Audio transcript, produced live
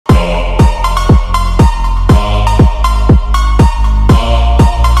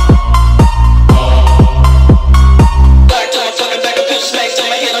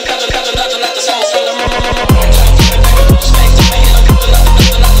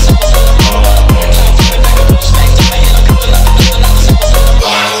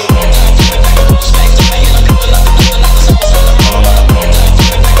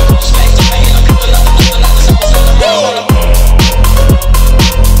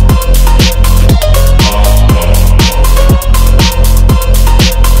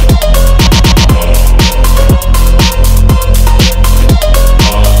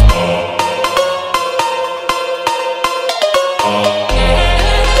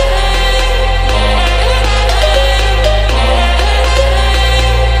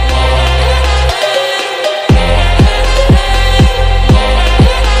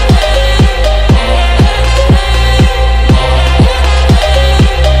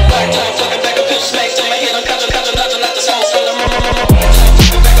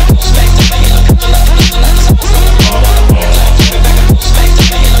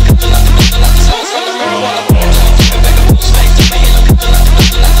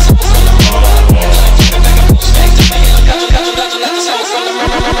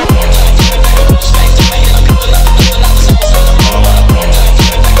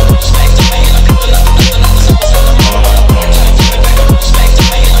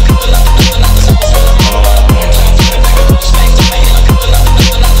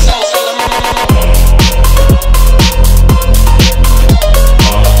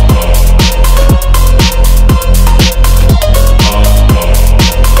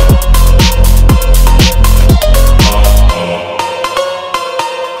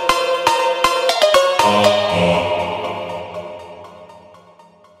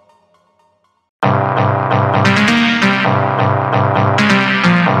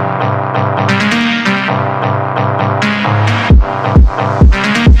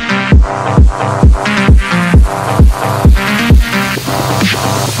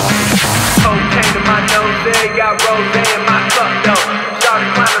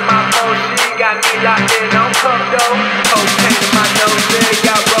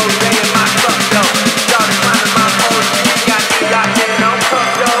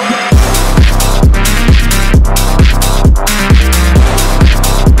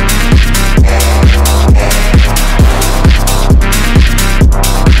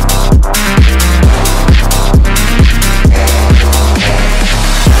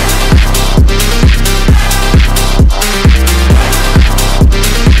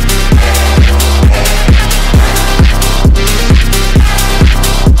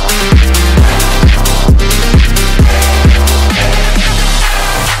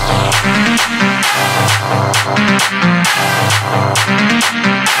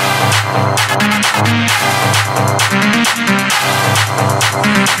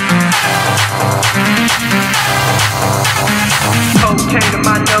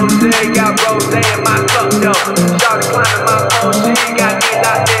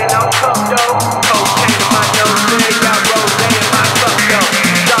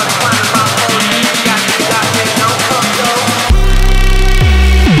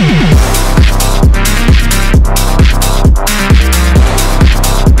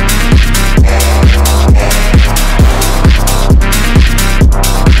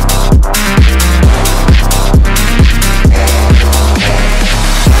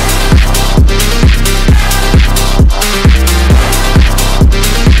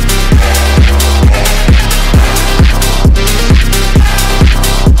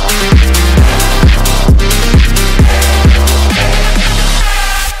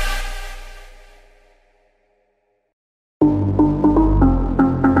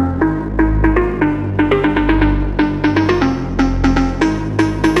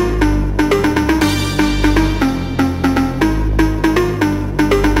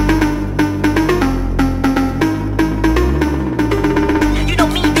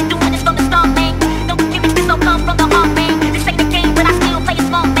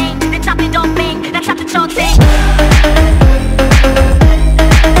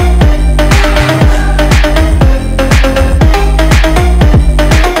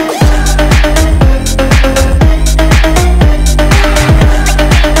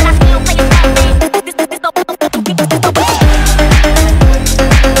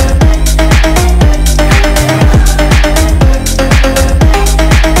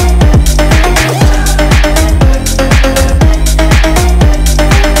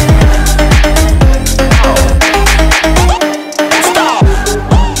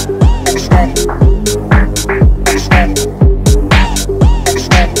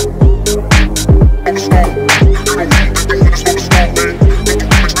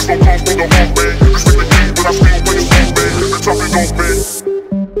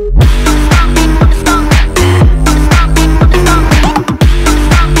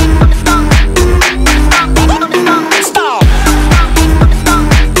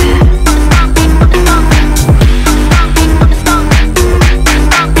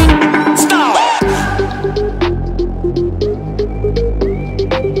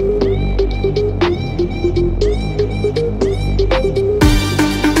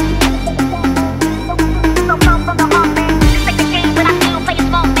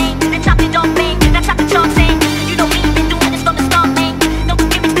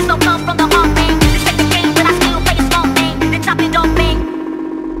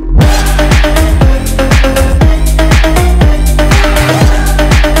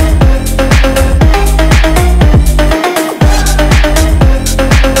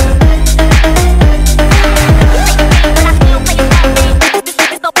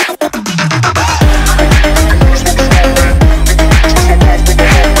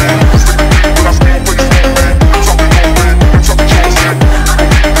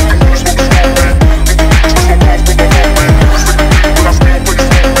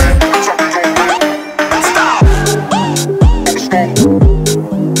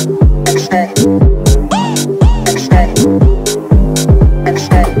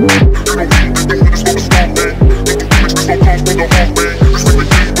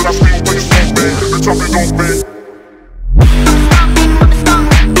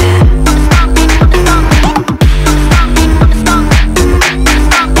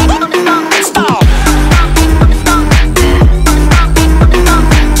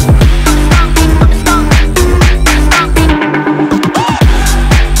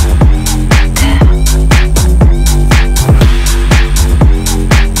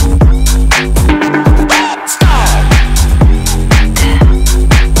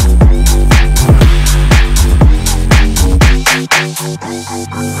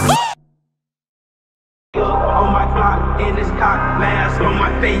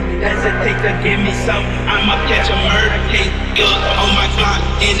face, hesitate to give me some. I'ma catch a murder case. On my Glock,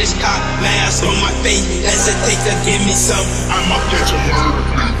 in this cop, mask on my face, hesitate to give me some. I'ma catch a murder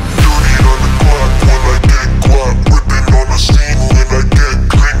case. Dirty on the clock when I get guap, whipping on the scene when I get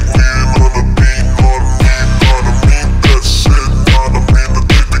click, lean on the beat, on me, that's it, not a mean to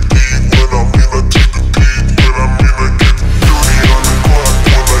take the key, when I mean I take the key, when I mean I get dirty on the clock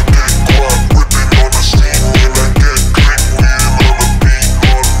when I get guap, whipping on the scene when I get click, lean on the beat,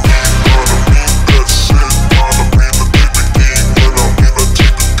 on me, that's it, not a mean to take the key, when I mean I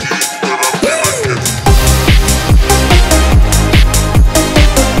take the key, when I mean I get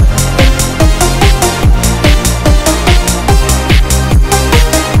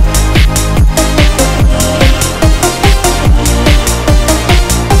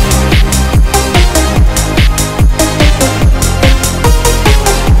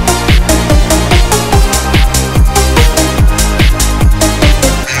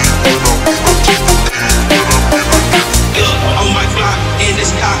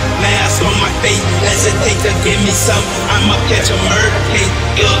hesitate to give me some. I'ma catch a murder case.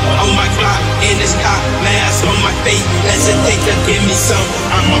 On my Glock, in this cop, mask on my face, hesitate to give me some.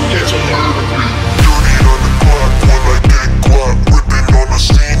 I'ma catch a murder case. dirty on the clock when I get guap, whipping on the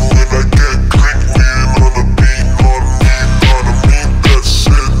scene when I get click, lean on the beat, on me, that's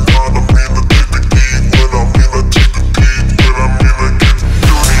it, not a mean to take the key, when I mean I take the key, when I mean I get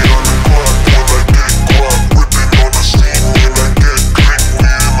dirty on the clock when I get guap, whipping on the scene when I get click,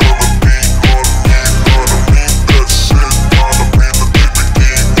 lean on the beat, on me, that's it, not a mean to take the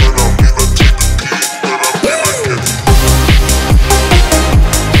key, when I mean I take the key, when I mean I get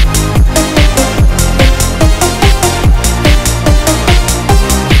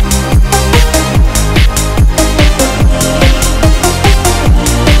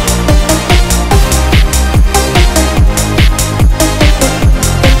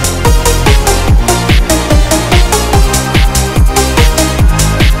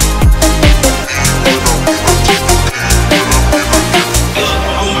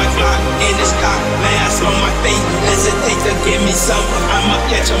give me some. I'ma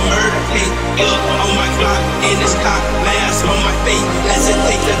catch a murder case. On my Glock, in this cop, mask on my face,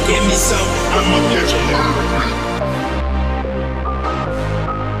 hesitate to give me some. I'ma catch a murder case.